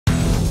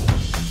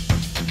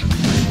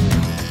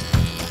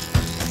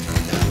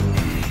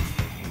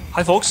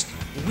Hi folks,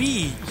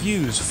 we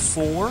use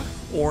 4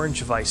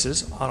 Orange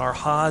Vises on our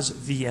HAAS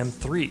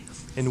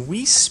VM3 and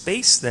we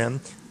space them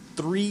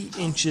 3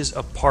 inches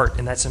apart,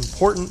 and that's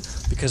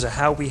important because of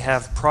how we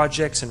have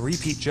projects and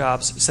repeat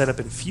jobs set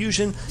up in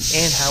Fusion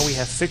and how we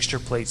have fixture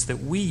plates that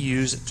we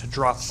use to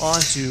drop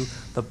onto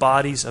the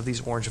bodies of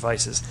these Orange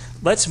Vises.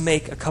 Let's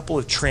make a couple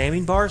of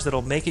tramming bars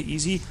that'll make it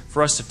easy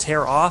for us to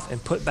tear off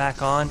and put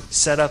back on,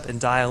 set up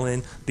and dial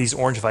in these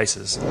Orange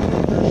Vises.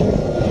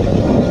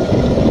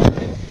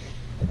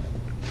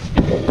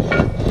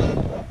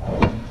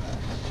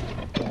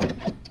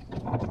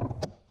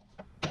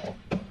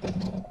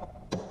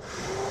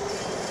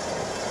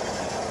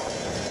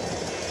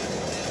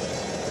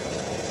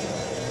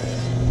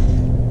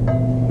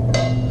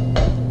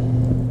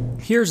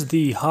 Here's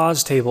the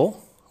HAAS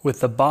table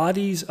with the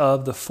bodies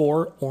of the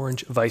 4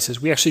 Orange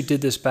Vises. We actually did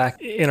this back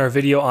in our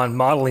video on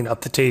modeling up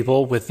the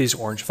table with these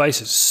Orange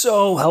Vises.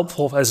 So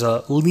helpful as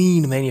a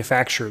lean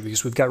manufacturer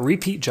because we've got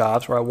repeat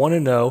jobs where I want to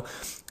know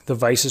the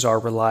vices are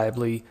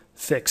reliably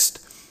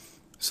fixed.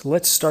 So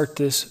let's start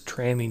this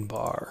tramming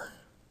bar.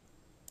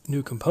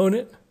 New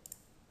component,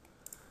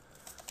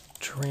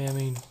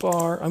 tramming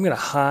bar. I'm going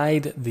to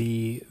hide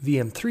the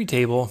VM3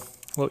 table,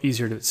 a little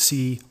easier to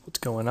see what's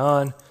going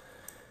on.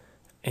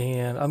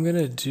 And I'm going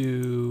to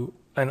do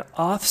an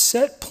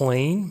offset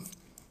plane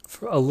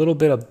for a little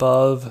bit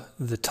above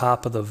the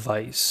top of the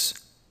vise.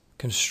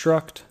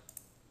 Construct,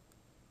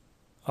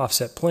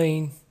 offset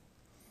plane.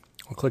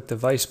 I'll click the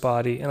vise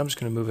body, and I'm just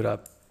going to move it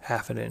up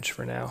 1/2 inch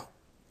for now.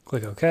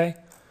 Click OK.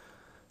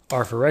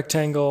 R for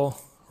rectangle,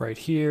 right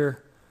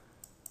here.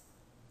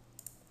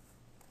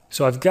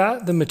 So I've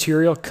got the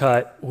material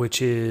cut,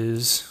 which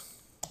is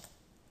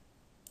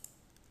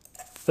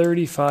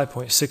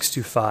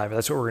 35.625.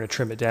 That's what we're going to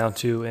trim it down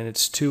to, and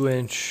it's 2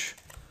 inch.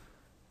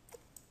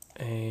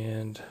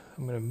 And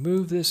I'm going to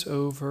move this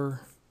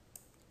over,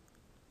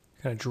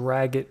 kind of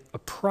drag it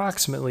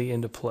approximately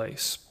into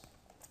place.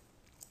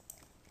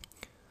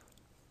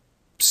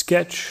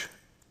 Sketch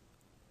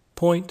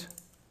point,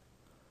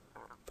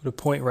 put a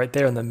point right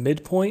there in the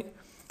midpoint,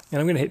 and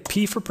I'm going to hit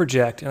P for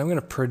project, and I'm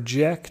going to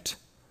project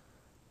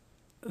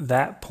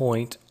that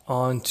point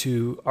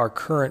onto our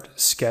current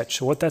sketch.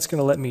 So what that's going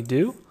to let me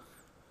do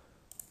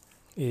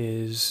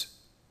is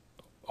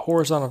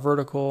horizontal,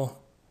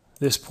 vertical,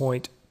 this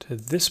point to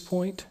this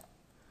point,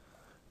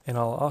 and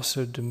I'll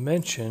also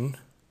dimension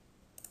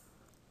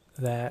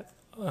that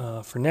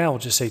for now we'll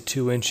just say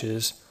 2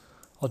 inches.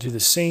 I'll do the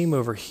same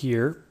over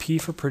here. P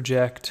for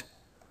project,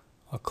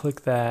 I'll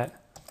click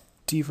that,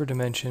 D for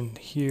dimension,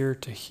 here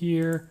to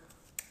here.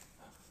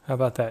 How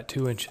about that,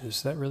 2 inches?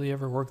 Does that really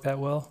ever work that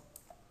well?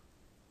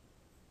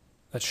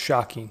 That's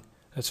shocking.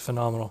 That's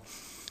phenomenal.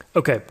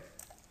 Okay,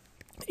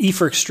 E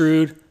for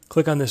extrude.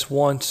 Click on this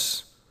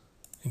once,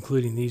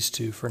 including these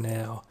two for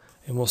now,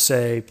 and we'll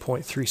say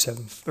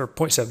 0.37 or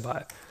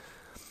 0.75.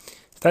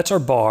 That's our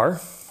bar.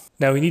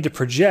 Now we need to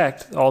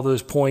project all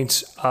those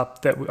points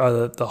up that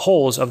are the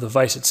holes of the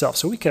vise itself.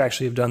 So we could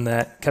actually have done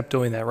that, kept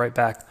doing that right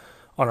back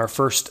on our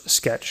first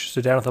sketch.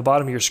 So down at the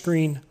bottom of your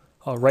screen,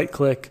 I'll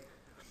right-click,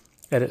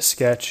 edit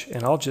sketch,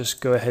 and I'll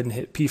just go ahead and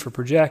hit P for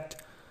project,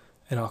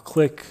 and I'll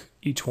click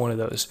each one of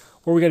those.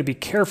 Where we got to be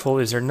careful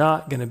is they're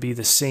not going to be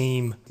the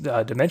same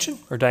dimension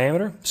or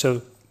diameter.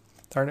 So,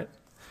 darn it,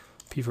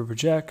 P for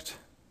project.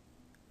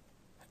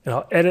 And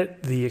I'll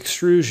edit the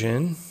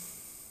extrusion.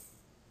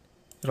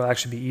 It'll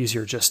actually be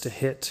easier just to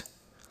hit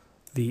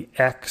the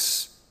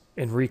X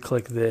and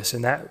re-click this,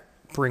 and that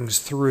brings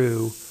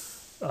through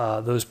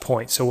those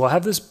points. So we'll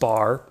have this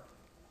bar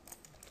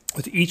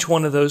with each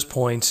one of those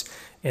points,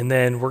 and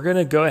then we're going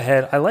to go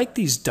ahead. I like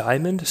these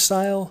diamond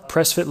style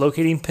press fit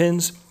locating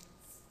pins.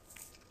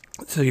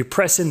 So you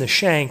press in the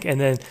shank,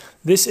 and then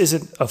this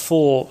isn't a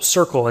full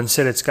circle.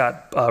 Instead, it's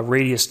got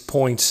radius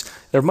points.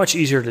 They're much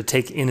easier to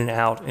take in and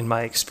out, in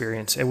my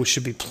experience, and which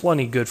should be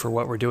plenty good for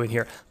what we're doing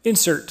here.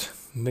 Insert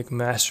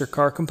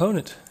McMaster-Carr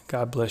component.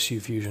 God bless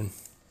you, Fusion.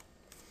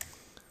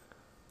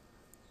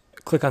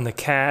 Click on the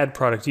CAD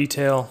product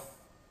detail.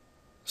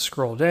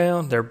 Scroll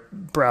down. Their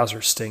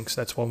browser stinks.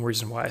 That's one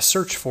reason why I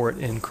search for it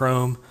in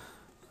Chrome.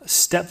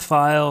 Step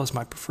file is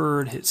my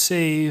preferred. Hit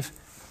save.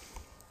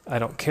 I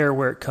don't care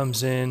where it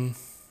comes in.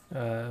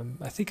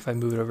 I think if I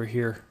move it over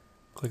here,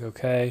 click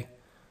OK.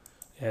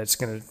 Yeah, it's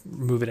going to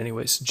move it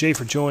anyways. J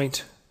for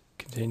joint,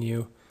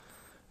 continue.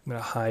 I'm going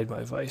to hide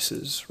my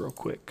vices real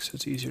quick so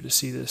it's easier to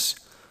see this.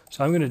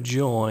 So I'm going to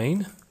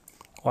join.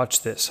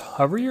 Watch this.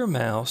 Hover your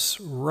mouse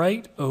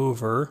right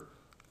over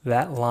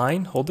that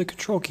line. Hold the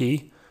control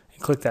key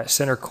and click that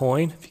center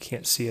coin. If you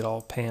can't see it,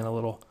 I'll pan a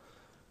little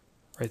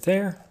right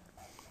there.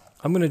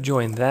 I'm going to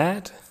join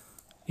that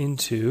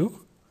into...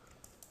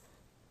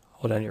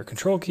 Hold down your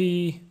control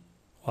key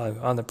while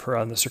I'm on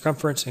the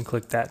circumference and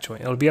click that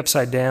joint. It'll be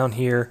upside down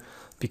here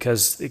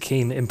because it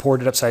came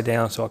imported upside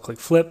down, so I'll click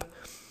flip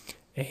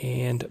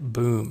and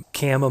boom.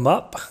 Cam them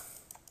up.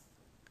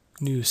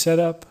 New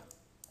setup.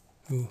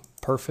 Ooh,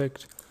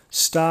 perfect.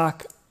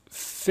 Stock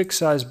fixed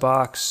size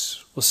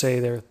box. We'll say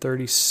they're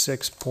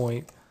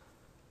 36.1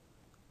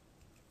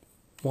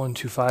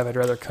 125, I'd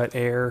rather cut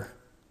air,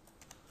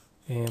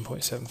 and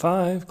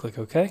 0.75, click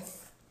OK.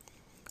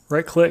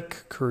 Right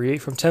click,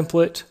 create from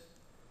template,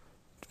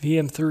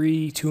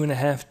 VM3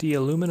 2.5D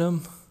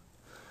aluminum.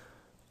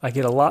 I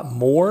get a lot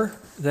more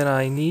than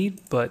I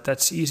need, but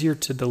that's easier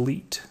to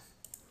delete.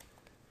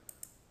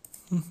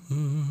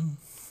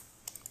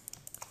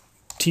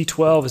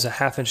 T12 is a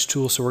 1/2 inch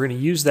tool, so we're going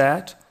to use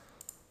that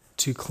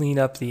to clean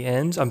up the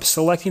ends. I'm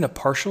selecting a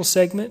partial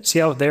segment. See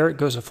how there it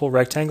goes a full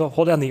rectangle?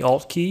 Hold down the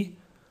Alt key,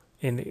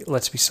 and it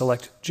lets me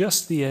select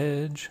just the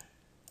edge.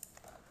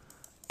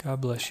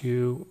 God bless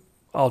you.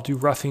 I'll do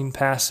roughing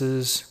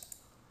passes.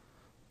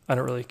 I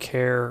don't really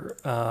care.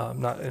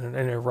 I'm not in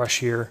a rush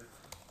here.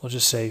 We'll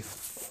just say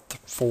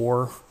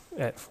 4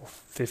 at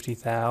 50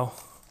 thou.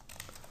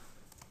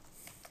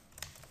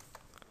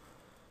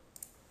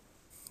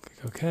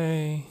 Click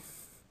OK.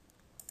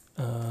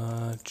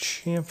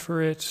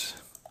 Chamfer it.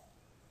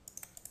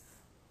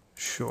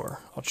 Sure,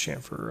 I'll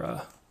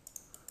chamfer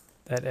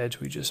that edge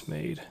we just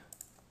made.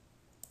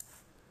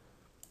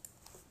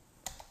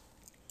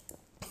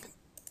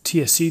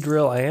 TSC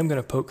drill, I am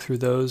going to poke through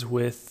those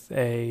with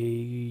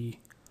a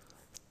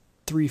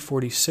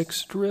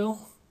 346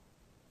 drill,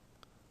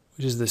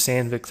 which is the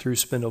Sandvik through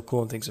spindle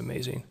coolant thing's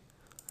amazing.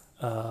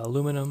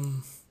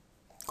 Aluminum,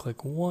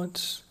 click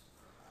once,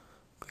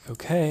 click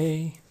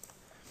OK.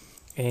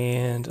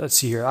 And let's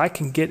see here, I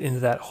can get into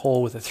that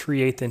hole with a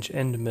 3/8 inch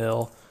end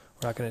mill.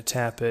 We're not going to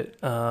tap it.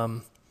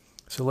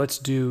 So let's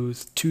do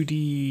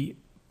 2D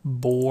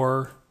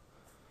bore.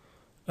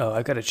 Oh,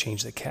 I've got to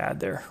change the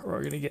CAD there, or we're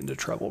going to get into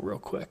trouble real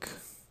quick.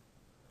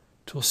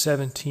 Tool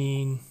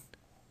 17.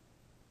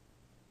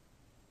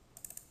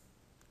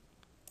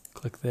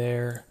 Click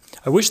there.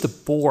 I wish the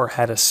bore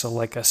had a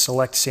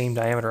select same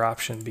diameter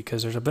option,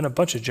 because there's been a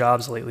bunch of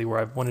jobs lately where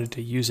I've wanted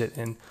to use it,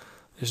 and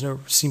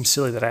seems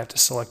silly that I have to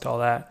select all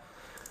that.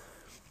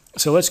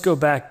 So let's go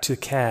back to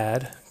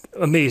CAD.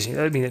 Amazing.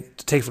 I mean,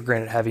 to take for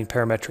granted having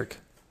parametric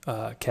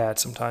CAD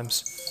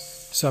sometimes.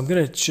 So I'm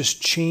going to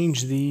just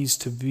change these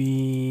to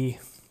be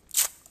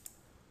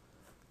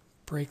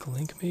break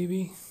link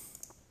maybe.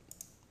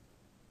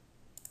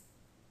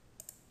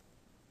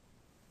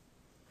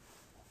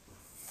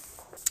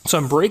 So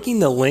I'm breaking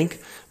the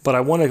link, but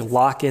I want to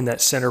lock in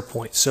that center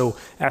point. So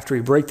after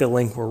we break the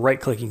link, we're right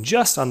clicking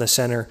just on the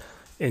center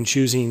and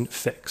choosing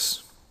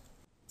fix.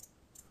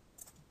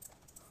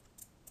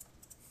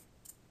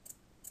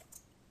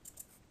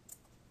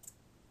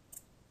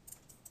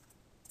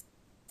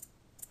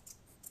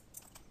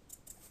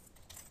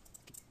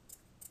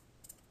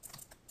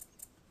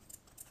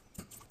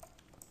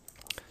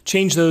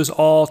 Change those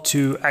all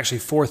to actually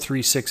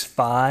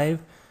 4365.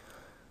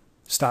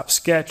 Stop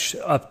sketch,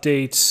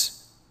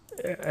 updates,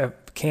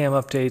 cam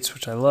updates,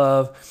 which I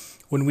love.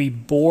 When we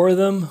bore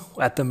them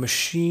at the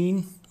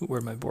machine,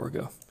 where'd my bore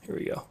go? Here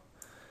we go.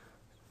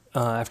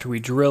 After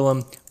we drill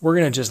them, we're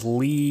going to just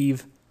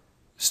leave,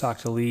 stock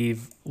to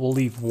leave. We'll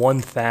leave 1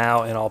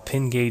 thou, and I'll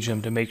pin gauge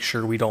them to make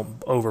sure we don't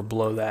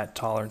overblow that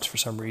tolerance for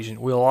some reason.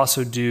 We'll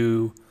also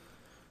do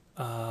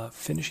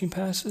finishing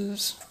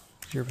passes,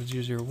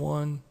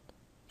 0.001.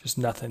 Just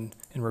nothing,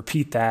 and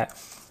repeat that.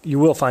 You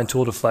will find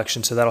tool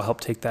deflection, so that'll help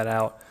take that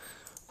out.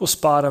 We'll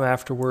spot them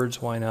afterwards,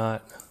 why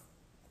not?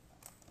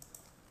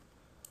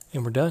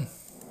 And we're done.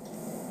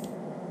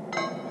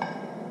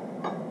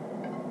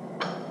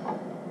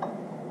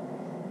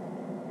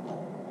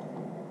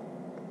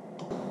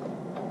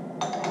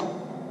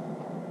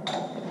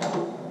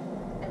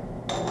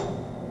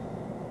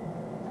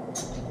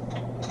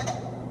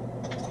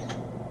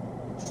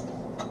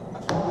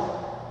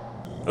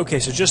 Okay,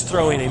 so just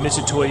throwing a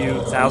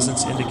Mitsutoi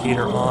thousandths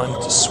indicator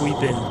on to sweep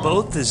in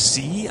both the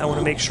Z. I want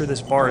to make sure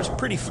this bar is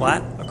pretty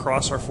flat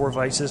across our 4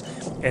 vices,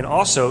 and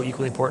also,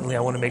 equally importantly, I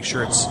want to make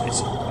sure it's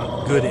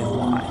good in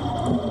Y.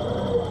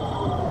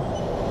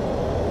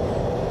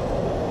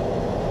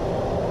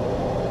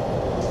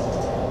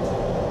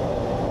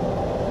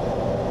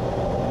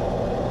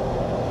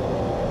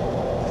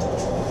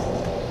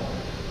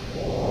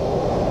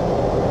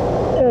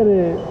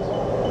 Edit.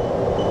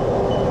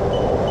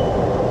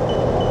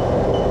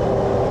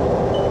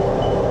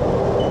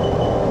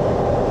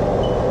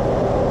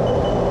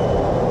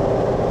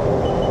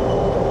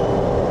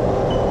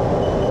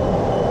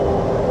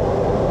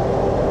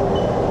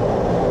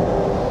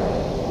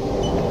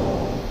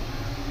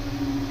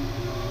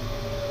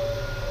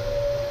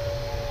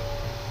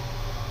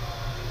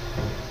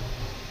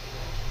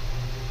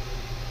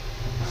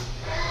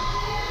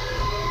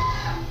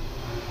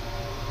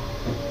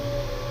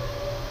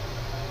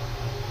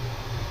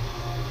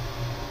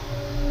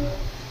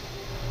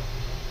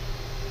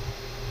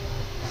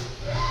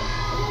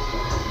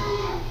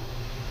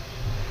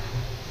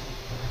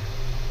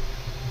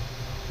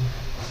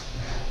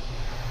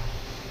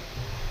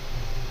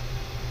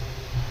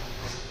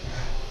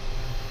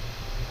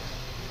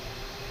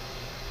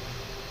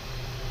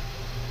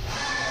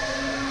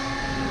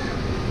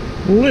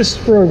 List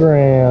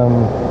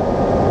program,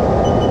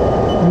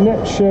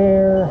 net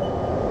share,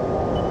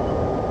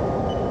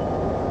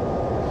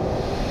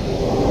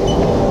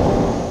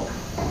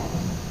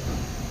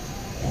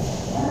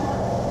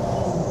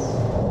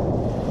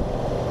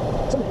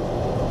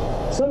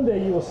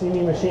 you'll see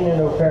me machine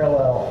into a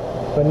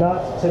parallel, but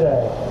not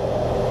today.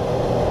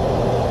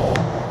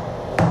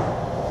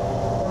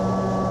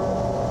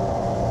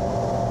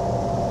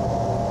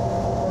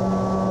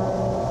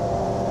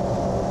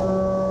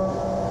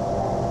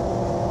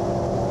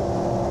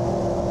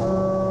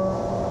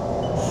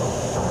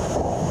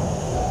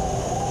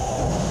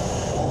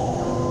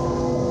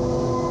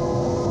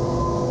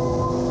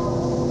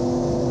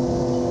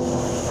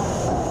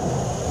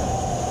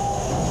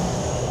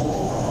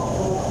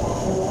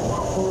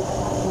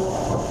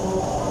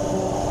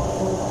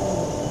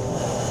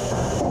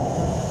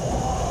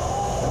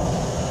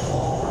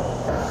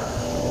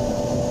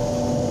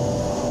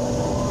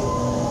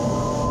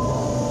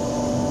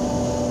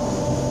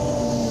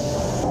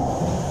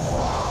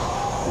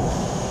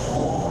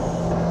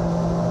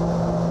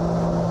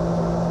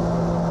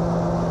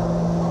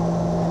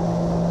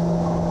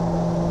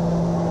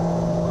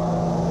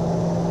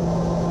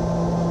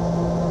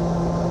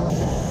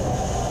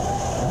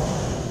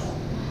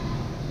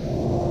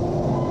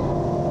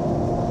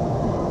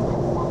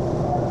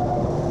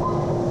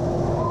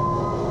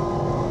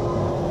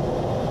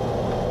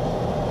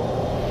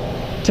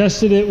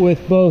 Tested it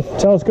with both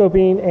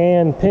telescoping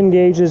and pin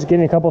gauges,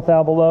 getting a couple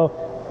thou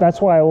below.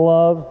 That's why I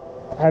love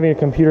having a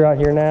computer out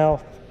here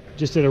now.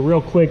 Just did a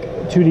real quick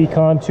 2D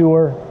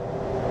contour.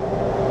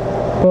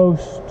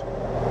 Post,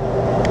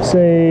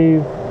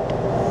 save.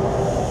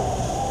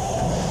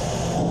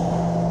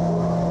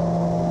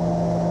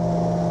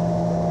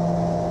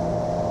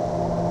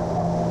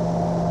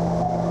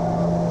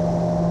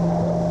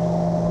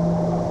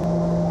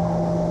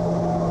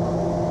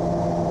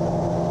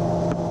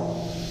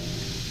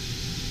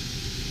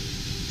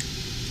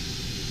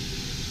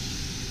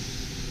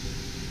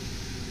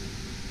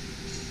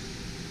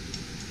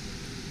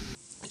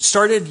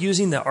 Started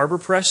using the arbor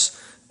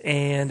press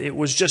and it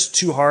was just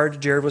too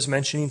hard, Jared was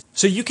mentioning.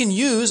 So you can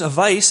use a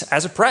vise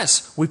as a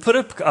press. We put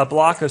a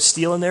block of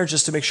steel in there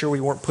just to make sure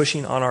we weren't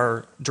pushing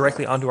on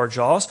directly onto our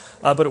jaws,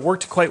 but it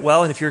worked quite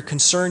well. And if you're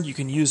concerned, you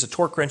can use a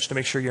torque wrench to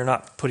make sure you're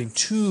not putting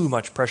too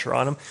much pressure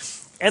on them.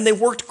 And they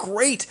worked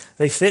great.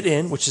 They fit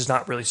in, which is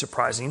not really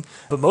surprising.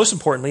 But most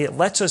importantly, it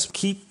lets us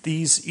keep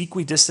these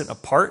equidistant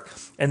apart,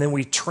 and then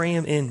we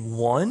tram in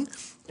one.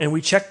 And we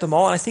checked them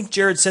all, and I think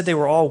Jared said they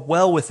were all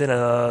well within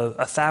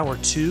a thou or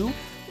two.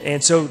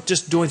 And so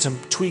just doing some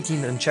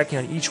tweaking and checking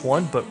on each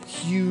one, but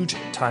huge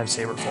time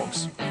saver,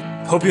 folks.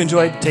 Hope you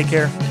enjoyed. Take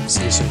care.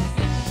 See you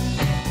soon.